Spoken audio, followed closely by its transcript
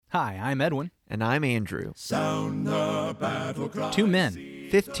Hi, I'm Edwin. And I'm Andrew. Sound the battle cry. 2 men,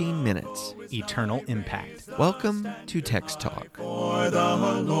 15 minutes. eternal impact. Welcome to Text Talk. For the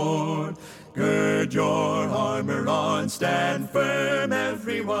Lord, gird your armor on, stand firm,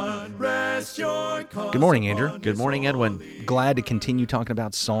 everyone. Rest your cause. Good morning, Andrew. Good morning, Edwin. Glad to continue talking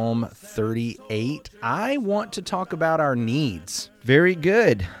about Psalm 38. I want to talk about our needs. Very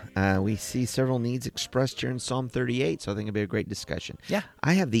good. We see several needs expressed here in Psalm 38, so I think it'll be a great discussion. Yeah.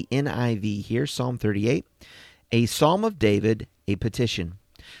 I have the NIV here, Psalm 38, a psalm of David, a petition.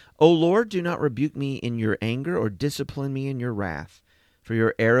 O Lord, do not rebuke me in your anger or discipline me in your wrath. For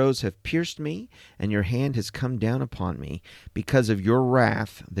your arrows have pierced me, and your hand has come down upon me. Because of your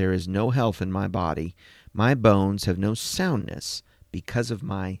wrath there is no health in my body. My bones have no soundness because of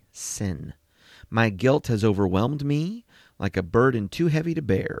my sin. My guilt has overwhelmed me like a burden too heavy to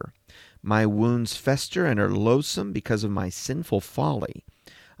bear. My wounds fester and are loathsome because of my sinful folly.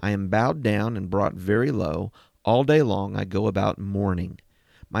 I am bowed down and brought very low. All day long I go about mourning.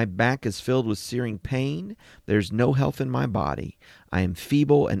 My back is filled with searing pain. There's no health in my body. I am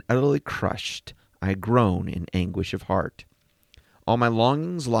feeble and utterly crushed. I groan in anguish of heart. All my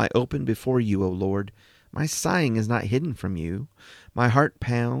longings lie open before you, O Lord. My sighing is not hidden from you. My heart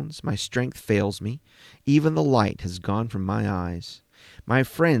pounds, my strength fails me. Even the light has gone from my eyes. My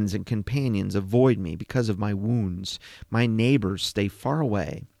friends and companions avoid me because of my wounds. My neighbors stay far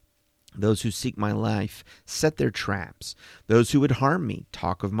away. Those who seek my life set their traps. Those who would harm me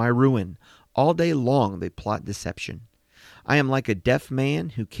talk of my ruin. All day long they plot deception. I am like a deaf man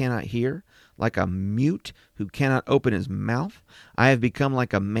who cannot hear, like a mute who cannot open his mouth. I have become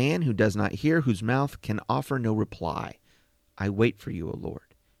like a man who does not hear, whose mouth can offer no reply. I wait for you, O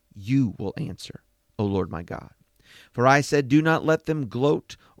Lord. You will answer, O Lord my God. For I said, do not let them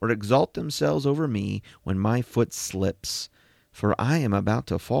gloat or exalt themselves over me when my foot slips. For I am about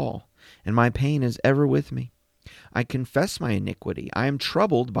to fall, and my pain is ever with me. I confess my iniquity. I am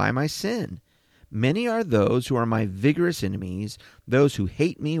troubled by my sin. Many are those who are my vigorous enemies. Those who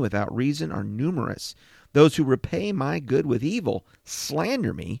hate me without reason are numerous. Those who repay my good with evil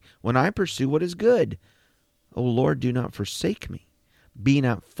slander me when I pursue what is good. O Lord, do not forsake me. Be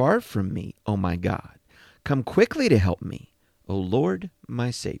not far from me, O my God. Come quickly to help me, O Lord,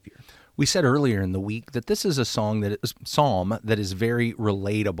 my Savior. We said earlier in the week that this is a psalm that is very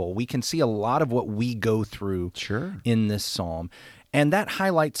relatable. We can see a lot of what we go through in this psalm, and that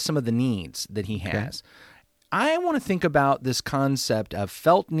highlights some of the needs that he has. I want to think about this concept of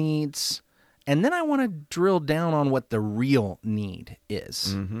felt needs, and then I want to drill down on what the real need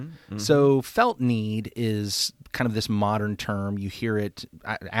is. So felt need is kind of this modern term. You hear it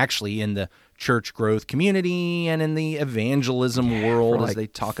actually in the church growth community and in the evangelism world as they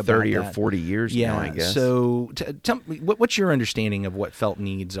talk about 30 or 40 years now, I guess. So tell me, what's your understanding of what felt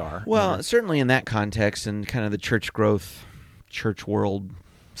needs are? Well, certainly in that context and kind of the church growth, church world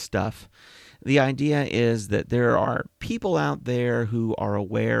stuff, the idea is that there are people out there who are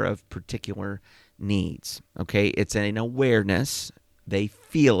aware of particular needs. Okay, it's an awareness. They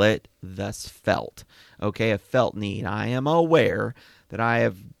feel it, thus felt. Okay, a felt need. I am aware that I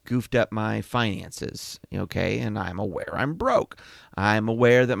have goofed up my finances, okay, and I'm aware I'm broke. I'm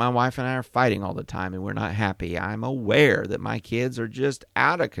aware that my wife and I are fighting all the time and we're not happy. I'm aware that my kids are just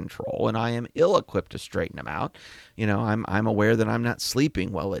out of control and I am ill-equipped to straighten them out. I'm aware that I'm not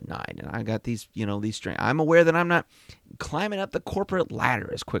sleeping well at night and I got these strengths. I'm aware that I'm not climbing up the corporate ladder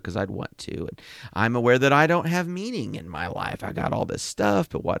as quick as I'd want to. And I'm aware that I don't have meaning in my life. I got all this stuff,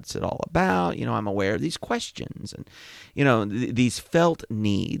 but what's it all about? I'm aware of these questions and, these felt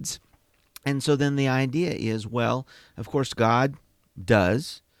needs. And so then the idea is, well, of course, God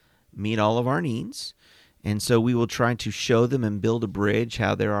does meet all of our needs. And so we will try to show them and build a bridge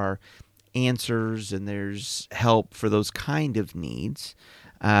how there are answers and there's help for those kind of needs,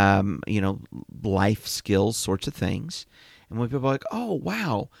 life skills, sorts of things. And when people are like, oh,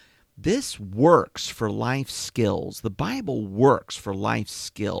 wow, this works for life skills. The Bible works for life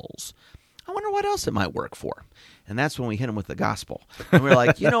skills. I wonder what else it might work for. And that's when we hit them with the gospel. And we're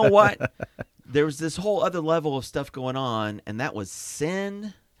like, you know what? There was this whole other level of stuff going on, and that was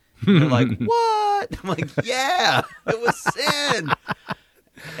sin. And they're like, what? I'm like, yeah, it was sin.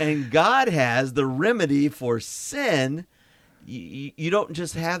 And God has the remedy for sin. You don't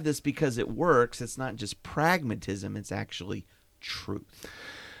just have this because it works. It's not just pragmatism. It's actually truth.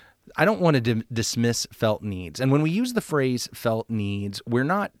 I don't want to dismiss felt needs. And when we use the phrase felt needs, we're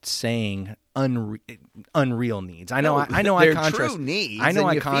not saying unreal needs. I know I contrast true needs. I know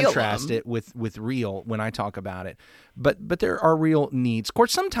I contrast it with real when I talk about it. But there are real needs. Of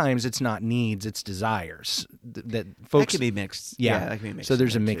course, sometimes it's not needs, it's desires that folks. That can be mixed. Yeah, that can be mixed. So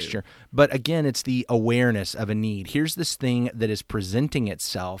there's a mixture. But again, it's the awareness of a need. Here's this thing that is presenting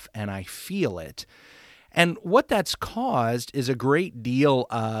itself, and I feel it. And what that's caused is a great deal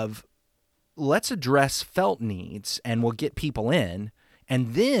of, let's address felt needs and we'll get people in,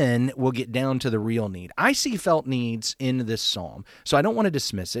 and then we'll get down to the real need. I see felt needs in this psalm, so I don't want to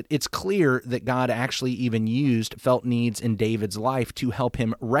dismiss it. It's clear that God actually even used felt needs in David's life to help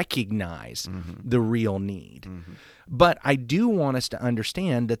him recognize the real need. But I do want us to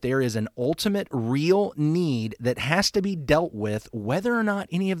understand that there is an ultimate real need that has to be dealt with, whether or not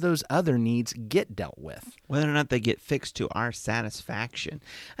any of those other needs get dealt with. Whether or not they get fixed to our satisfaction.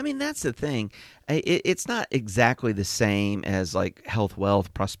 I mean, that's the thing. It's not exactly the same as like health,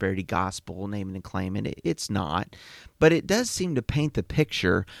 wealth, prosperity, gospel, name it and claim it. It's not. But it does seem to paint the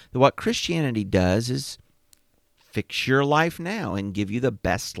picture that what Christianity does is fix your life now and give you the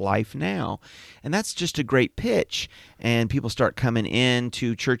best life now. And that's just a great pitch. And people start coming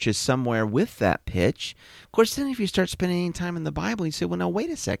into churches somewhere with that pitch. Of course, then if you start spending any time in the Bible, you say, well, now, wait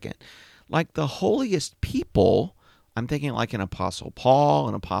a second. Like the holiest people, I'm thinking like an Apostle Paul,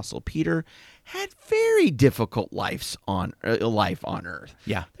 an Apostle Peter, had very difficult life on earth.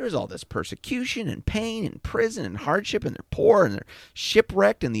 Yeah. There's all this persecution and pain and prison and hardship, and they're poor and they're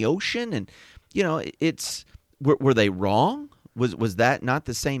shipwrecked in the ocean. And, you know, it's... Were they wrong? Was that not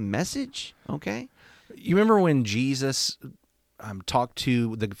the same message? Okay. You remember when Jesus talked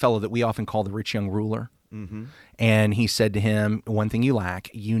to the fellow that we often call the rich young ruler? Mm-hmm. And he said to him, one thing you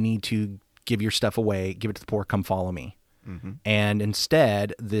lack, you need to give your stuff away, give it to the poor, come follow me. Mm-hmm. And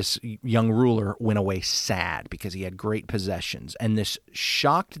instead, this young ruler went away sad because he had great possessions. And this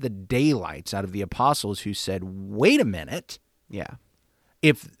shocked the daylights out of the apostles, who said, wait a minute. Yeah.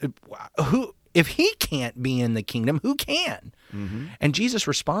 If he can't be in the kingdom, who can? Mm-hmm. And Jesus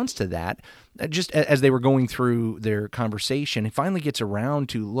responds to that, just as they were going through their conversation. He finally gets around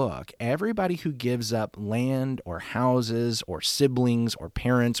to, look, everybody who gives up land or houses or siblings or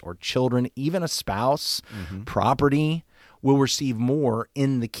parents or children, even a spouse, property, will receive more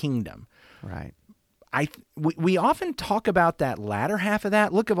in the kingdom. Right. We often talk about that latter half of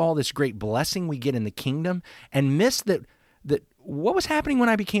that. Look at all this great blessing we get in the kingdom, and miss that what was happening when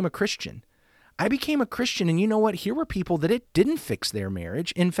I became a Christian. I became a Christian, and you know what? Here were people that it didn't fix their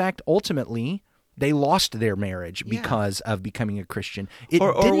marriage. In fact, ultimately, they lost their marriage because of becoming a Christian. It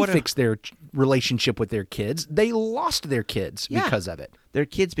didn't fix their relationship with their kids. They lost their kids because of it. Their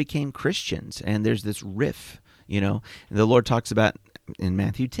kids became Christians, and there's this riff, you know. And the Lord talks about in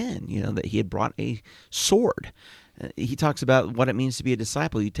Matthew 10, you know, that he had brought a sword. He talks about what it means to be a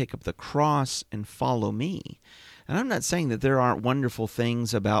disciple. You take up the cross and follow me. And I'm not saying that there aren't wonderful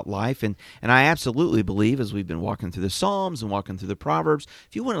things about life, and I absolutely believe, as we've been walking through the Psalms and walking through the Proverbs,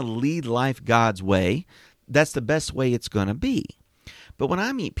 if you want to lead life God's way, that's the best way it's going to be. But when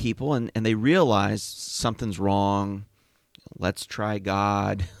I meet people and they realize something's wrong, let's try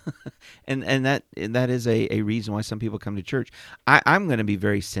God, and that is a reason why some people come to church, I'm going to be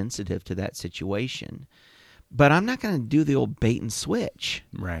very sensitive to that situation. But I'm not going to do the old bait and switch.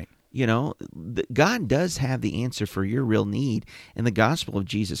 Right. You know, God does have the answer for your real need in the gospel of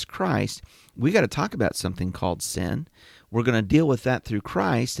Jesus Christ. We got to talk about something called sin. We're going to deal with that through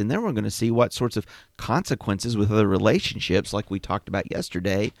Christ, and then we're going to see what sorts of consequences with other relationships, like we talked about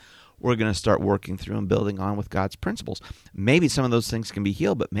yesterday, we're going to start working through and building on with God's principles. Maybe some of those things can be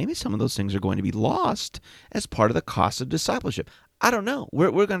healed, but maybe some of those things are going to be lost as part of the cost of discipleship. I don't know.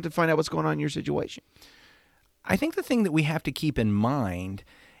 We're going to find out what's going on in your situation. I think the thing that we have to keep in mind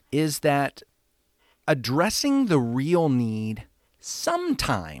is that addressing the real need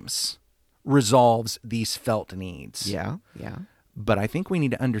sometimes resolves these felt needs. Yeah. But I think we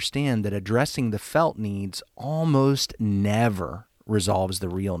need to understand that addressing the felt needs almost never resolves the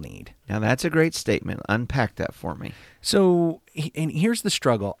real need. Now, that's a great statement. Unpack that for me. So, and here's the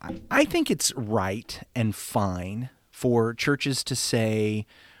struggle. I think it's right and fine for churches to say,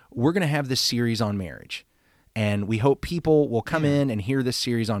 we're going to have this series on marriage. And we hope people will come in and hear this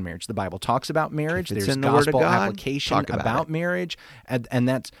series on marriage. The Bible talks about marriage. There's gospel application about marriage, and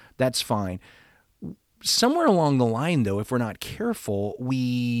that's fine. Somewhere along the line, though, if we're not careful,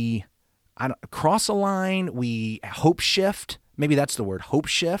 we cross a line, we hope shift. Maybe that's the word, hope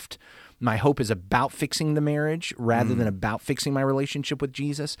shift. My hope is about fixing the marriage rather than about fixing my relationship with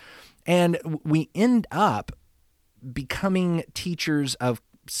Jesus. And we end up becoming teachers of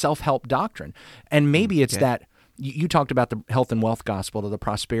self-help doctrine. And maybe it's that you talked about the health and wealth gospel or the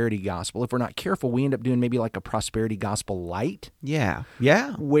prosperity gospel. If we're not careful, we end up doing maybe like a prosperity gospel light. Yeah.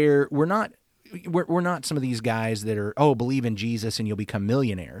 Where we're not some of these guys that are, believe in Jesus and you'll become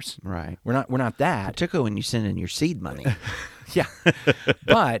millionaires. Right. We're not that. Particularly when you send in your seed money. Yeah.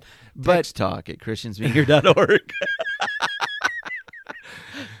 But Text talk at christiansmeethear.org.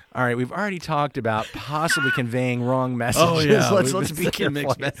 All right, we've already talked about possibly conveying wrong messages. Let's be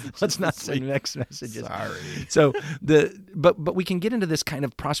careful. Let's not send mixed messages. Sorry. So but we can get into this kind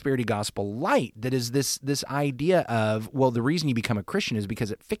of prosperity gospel light that is this idea of, well, the reason you become a Christian is because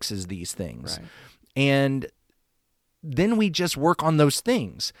it fixes these things. Right. And then we just work on those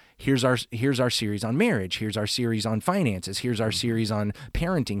things. Here's our series on marriage. Here's our series on finances. Here's our series on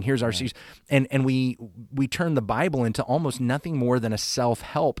parenting. Here's our series, and we turn the Bible into almost nothing more than a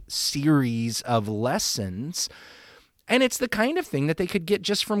self-help series of lessons. And it's the kind of thing that they could get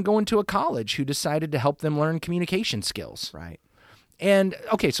just from going to a college who decided to help them learn communication skills. Right. And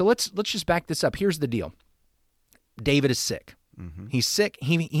okay, so let's just back this up. Here's the deal. David is sick. Mm-hmm. He's sick.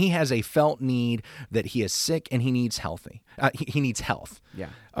 He has a felt need that he is sick and he needs healthy. He needs health. Yeah.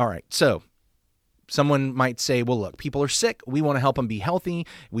 All right. So someone might say, well, look, people are sick. We want to help them be healthy.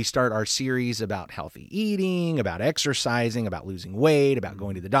 We start our series about healthy eating, about exercising, about losing weight, about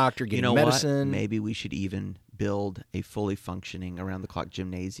going to the doctor, getting medicine. What? Maybe we should even build a fully functioning around-the-clock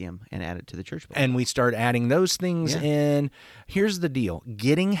gymnasium and add it to the church building. And we start adding those things in. Here's the deal.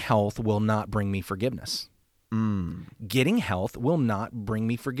 Getting health will not bring me forgiveness. Getting health will not bring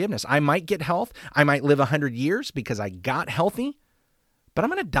me forgiveness. I might get health. I might live 100 years because I got healthy, but I'm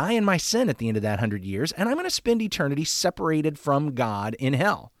going to die in my sin at the end of that 100 years, and I'm going to spend eternity separated from God in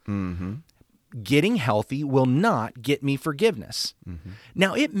hell. Mm-hmm. Getting healthy will not get me forgiveness. Mm-hmm.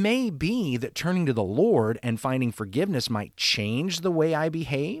 Now, it may be that turning to the Lord and finding forgiveness might change the way I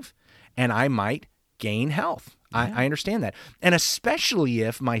behave, and I might gain health. Yeah. I understand that. And especially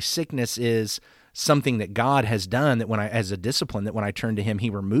if my sickness is something that God has done, that as a discipline, that when I turn to him, he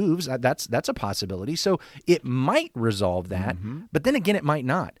removes, that's a possibility. So it might resolve that, but then again, it might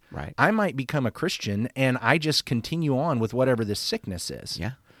not. Right. I might become a Christian and I just continue on with whatever this sickness is.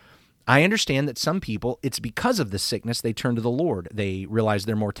 Yeah. I understand that some people, it's because of the sickness, they turn to the Lord. They realize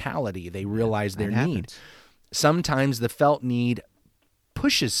their mortality. They realize their need. Sometimes the felt need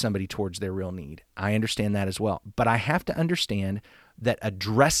pushes somebody towards their real need. I understand that as well. But I have to understand that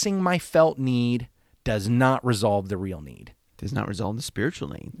addressing my felt need does not resolve the real need. Does not resolve the spiritual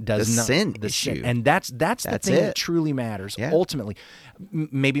need. The sin issue. And that's the thing that truly matters. Yeah. Ultimately,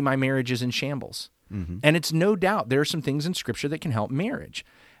 maybe my marriage is in shambles. Mm-hmm. And it's no doubt there are some things in Scripture that can help marriage.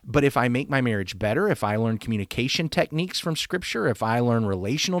 But if I make my marriage better, if I learn communication techniques from Scripture, if I learn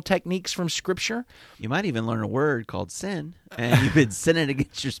relational techniques from Scripture. You might even learn a word called sin, and you've been sinning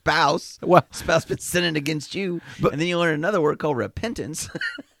against your spouse. Well, spouse been sinning against you. And then you learn another word called repentance,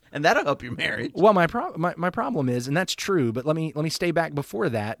 and that'll help your marriage. Well, my problem is, and that's true, but let me stay back before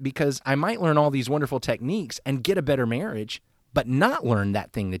that, because I might learn all these wonderful techniques and get a better marriage, but not learn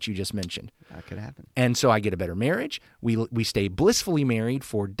that thing that you just mentioned. That could happen. And so I get a better marriage. We stay blissfully married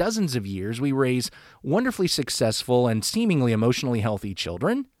for dozens of years. We raise wonderfully successful and seemingly emotionally healthy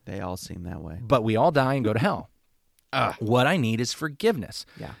children. They all seem that way. But we all die and go to hell. What I need is forgiveness.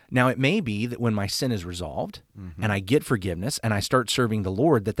 Yeah. Now, it may be that when my sin is resolved and I get forgiveness and I start serving the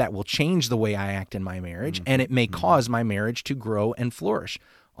Lord, that will change the way I act in my marriage, and it may cause my marriage to grow and flourish.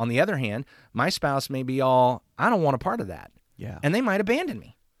 On the other hand, my spouse may be all, I don't want a part of that. Yeah. And they might abandon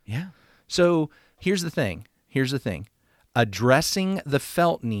me. Yeah. So here's the thing. Addressing the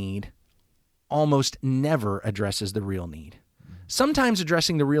felt need almost never addresses the real need. Sometimes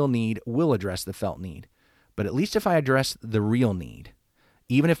addressing the real need will address the felt need. But at least if I address the real need,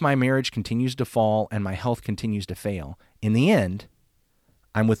 even if my marriage continues to fall and my health continues to fail, in the end,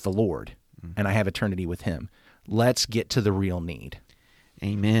 I'm with the Lord and I have eternity with him. Let's get to the real need.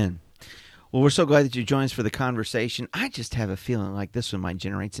 Amen. Well, we're so glad that you joined us for the conversation. I just have a feeling like this one might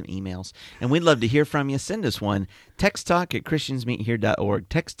generate some emails, and we'd love to hear from you. Send us one. texttalk@christiansmeethere.org.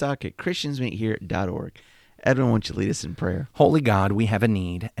 texttalk@christiansmeethere.org. Edwin, why don't you lead us in prayer? Holy God, we have a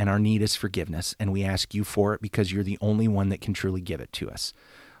need, and our need is forgiveness, and we ask you for it because you're the only one that can truly give it to us.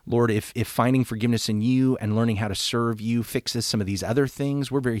 Lord, if finding forgiveness in you and learning how to serve you fixes some of these other things,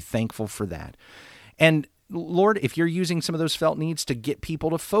 we're very thankful for that. And Lord, if you're using some of those felt needs to get people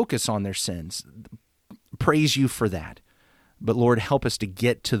to focus on their sins, praise you for that. But Lord, help us to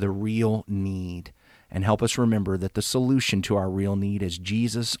get to the real need and help us remember that the solution to our real need is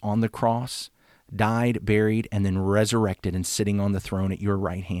Jesus on the cross, died, buried, and then resurrected and sitting on the throne at your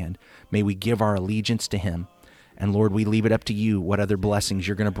right hand. May we give our allegiance to him. And Lord, we leave it up to you what other blessings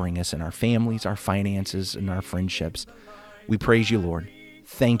you're going to bring us in our families, our finances, and our friendships. We praise you, Lord.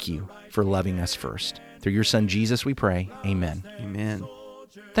 Thank you for loving us first. Through your Son, Jesus, we pray. Amen. Amen.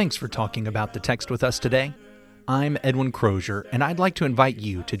 Thanks for talking about the text with us today. I'm Edwin Crozier, and I'd like to invite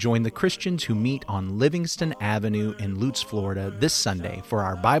you to join the Christians who meet on Livingston Avenue in Lutz, Florida this Sunday for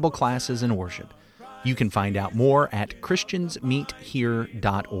our Bible classes and worship. You can find out more at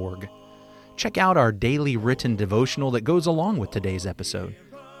christiansmeethere.org. Check out our daily written devotional that goes along with today's episode.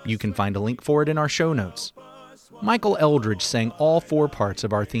 You can find a link for it in our show notes. Michael Eldridge sang all 4 parts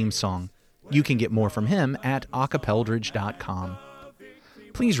of our theme song. You can get more from him at acapeldridge.com.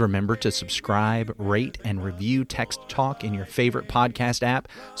 Please remember to subscribe, rate, and review Text Talk in your favorite podcast app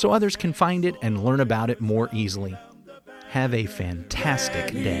so others can find it and learn about it more easily. Have a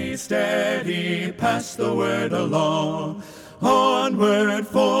fantastic day. Steady, pass the word along. Onward,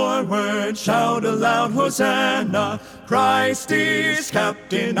 forward, shout aloud, Hosanna. Christ is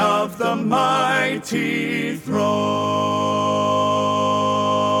captain of the mighty throne.